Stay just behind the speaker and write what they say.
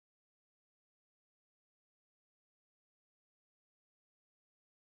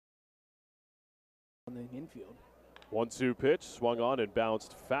infield. 1-2 pitch, swung on and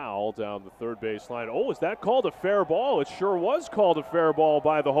bounced foul down the third base line. Oh, is that called a fair ball? It sure was called a fair ball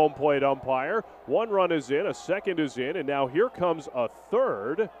by the home plate umpire. One run is in, a second is in, and now here comes a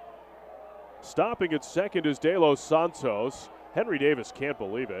third. Stopping at second is De Los Santos. Henry Davis can't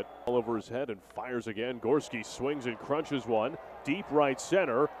believe it. All over his head and fires again. Gorski swings and crunches one. Deep right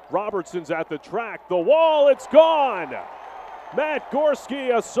center. Robertson's at the track. The wall, it's gone! Matt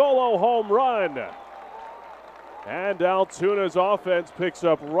Gorski, a solo home run. And Altoona's offense picks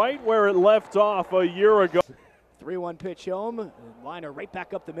up right where it left off a year ago. 3-1 pitch home. Liner right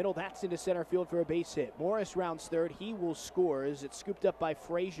back up the middle. That's into center field for a base hit. Morris rounds third. He will score as it's scooped up by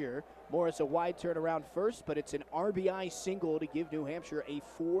Frazier. Morris a wide turnaround first, but it's an RBI single to give New Hampshire a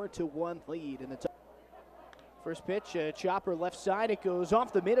 4-1 lead in the top. First pitch, chopper left side. It goes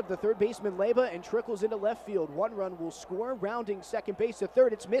off the mid of the third baseman Leyba and trickles into left field. One run will score. Rounding second base to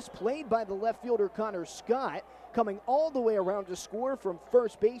third. It's misplayed by the left fielder Connor Scott. Coming all the way around to score from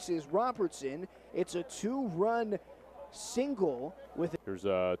first base is Robertson. It's a 2-run single with. Here's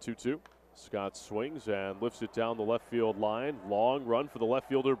a 2-2. Scott swings and lifts it down the left field line. Long run for the left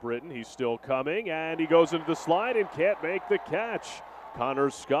fielder Britton. He's still coming and he goes into the slide and can't make the catch. Connor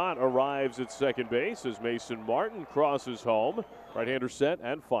Scott arrives at second base as Mason Martin crosses home. Right-hander set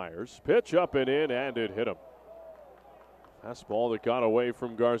and fires. Pitch up and in, and it hit him. Fastball that got away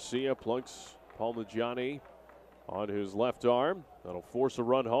from Garcia. Plunks Palmigiani on his left arm. That'll force a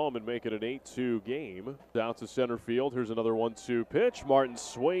run home and make it an 8-2 game. Out to center field. Here's another 1-2 pitch. Martin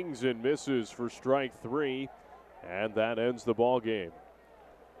swings and misses for strike three, and that ends the ball game.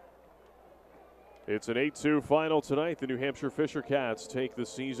 It's an 8-2 final tonight. The New Hampshire Fisher Cats take the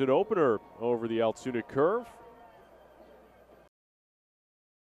season opener over the Altoona Curve.